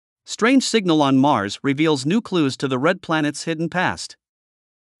Strange signal on Mars reveals new clues to the red planet's hidden past.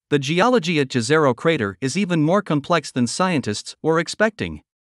 The geology at Jezero Crater is even more complex than scientists were expecting.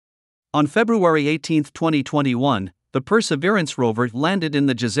 On February 18, 2021, the Perseverance rover landed in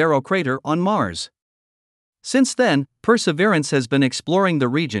the Jezero Crater on Mars. Since then, Perseverance has been exploring the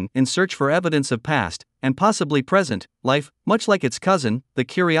region in search for evidence of past, and possibly present, life, much like its cousin, the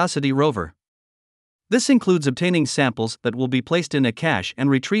Curiosity rover. This includes obtaining samples that will be placed in a cache and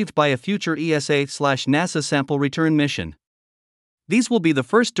retrieved by a future ESA/NASA sample return mission. These will be the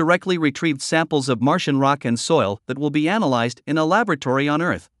first directly retrieved samples of Martian rock and soil that will be analyzed in a laboratory on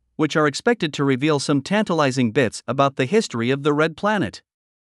Earth, which are expected to reveal some tantalizing bits about the history of the red planet.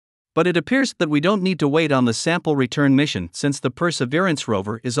 But it appears that we don't need to wait on the sample return mission, since the Perseverance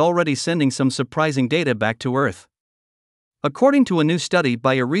rover is already sending some surprising data back to Earth. According to a new study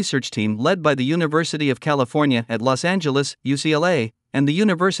by a research team led by the University of California at Los Angeles, UCLA, and the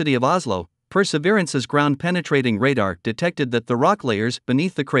University of Oslo, Perseverance's ground-penetrating radar detected that the rock layers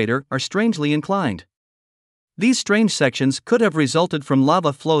beneath the crater are strangely inclined. These strange sections could have resulted from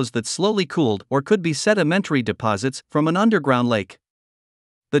lava flows that slowly cooled or could be sedimentary deposits from an underground lake.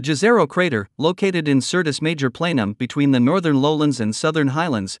 The Jezero Crater, located in Syrtis Major Planum between the northern lowlands and southern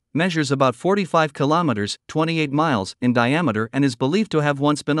highlands, measures about 45 kilometers, 28 miles, in diameter and is believed to have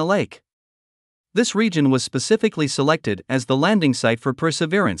once been a lake. This region was specifically selected as the landing site for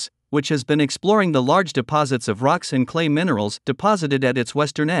Perseverance, which has been exploring the large deposits of rocks and clay minerals deposited at its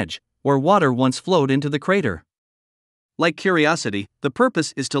western edge, where water once flowed into the crater. Like Curiosity, the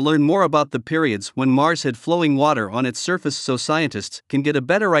purpose is to learn more about the periods when Mars had flowing water on its surface so scientists can get a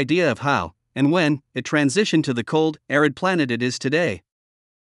better idea of how, and when, it transitioned to the cold, arid planet it is today.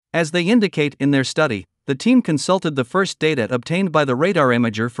 As they indicate in their study, the team consulted the first data obtained by the radar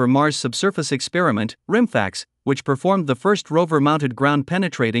imager for Mars subsurface experiment, RIMFAX, which performed the first rover-mounted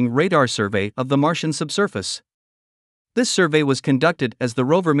ground-penetrating radar survey of the Martian subsurface. This survey was conducted as the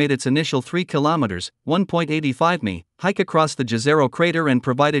rover made its initial 3 kilometers, 1.85 mi, hike across the Jezero Crater and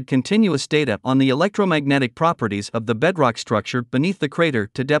provided continuous data on the electromagnetic properties of the bedrock structure beneath the crater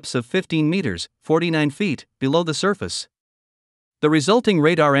to depths of 15 meters, 49 feet, below the surface. The resulting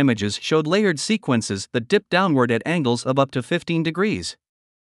radar images showed layered sequences that dipped downward at angles of up to 15 degrees.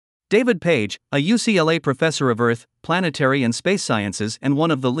 David Page, a UCLA professor of Earth, planetary and space sciences and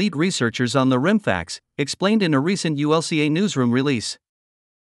one of the lead researchers on the RIMFAX, explained in a recent ULCA newsroom release.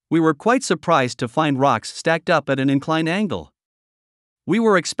 "We were quite surprised to find rocks stacked up at an inclined angle. We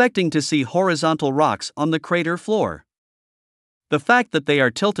were expecting to see horizontal rocks on the crater floor. The fact that they are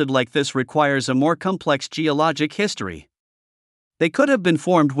tilted like this requires a more complex geologic history. They could have been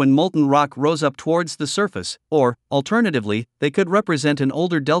formed when molten rock rose up towards the surface, or, alternatively, they could represent an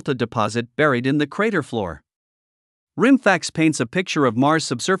older delta deposit buried in the crater floor." RIMFAX paints a picture of Mars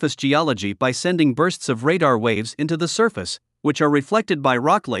subsurface geology by sending bursts of radar waves into the surface, which are reflected by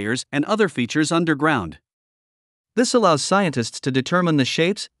rock layers and other features underground. This allows scientists to determine the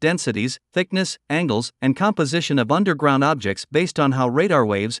shapes, densities, thickness, angles, and composition of underground objects based on how radar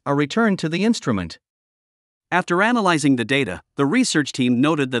waves are returned to the instrument. After analyzing the data, the research team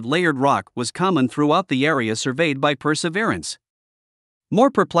noted that layered rock was common throughout the area surveyed by Perseverance. More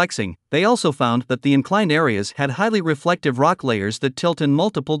perplexing, they also found that the inclined areas had highly reflective rock layers that tilt in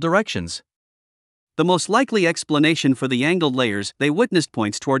multiple directions. The most likely explanation for the angled layers they witnessed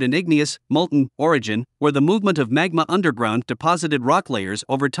points toward an igneous, molten origin, where the movement of magma underground deposited rock layers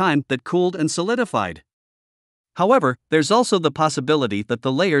over time that cooled and solidified. However, there's also the possibility that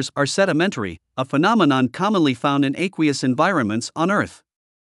the layers are sedimentary, a phenomenon commonly found in aqueous environments on Earth.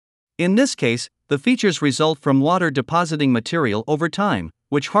 In this case, the features result from water depositing material over time,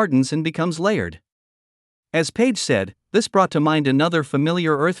 which hardens and becomes layered. As Page said, this brought to mind another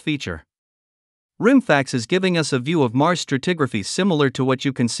familiar Earth feature. RIMFAX is giving us a view of Mars stratigraphy similar to what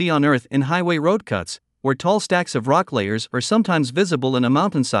you can see on Earth in highway road cuts, where tall stacks of rock layers are sometimes visible in a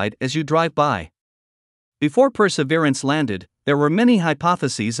mountainside as you drive by. Before Perseverance landed, there were many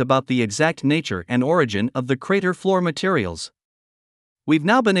hypotheses about the exact nature and origin of the crater floor materials. We've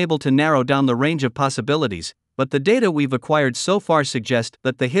now been able to narrow down the range of possibilities, but the data we've acquired so far suggest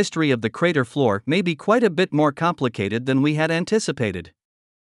that the history of the crater floor may be quite a bit more complicated than we had anticipated.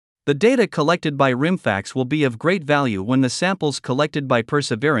 The data collected by RIMFAX will be of great value when the samples collected by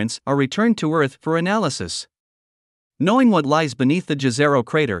Perseverance are returned to Earth for analysis. Knowing what lies beneath the Jezero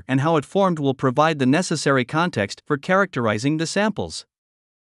Crater and how it formed will provide the necessary context for characterizing the samples.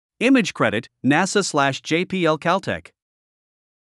 Image credit, NASA/JPL-Caltech.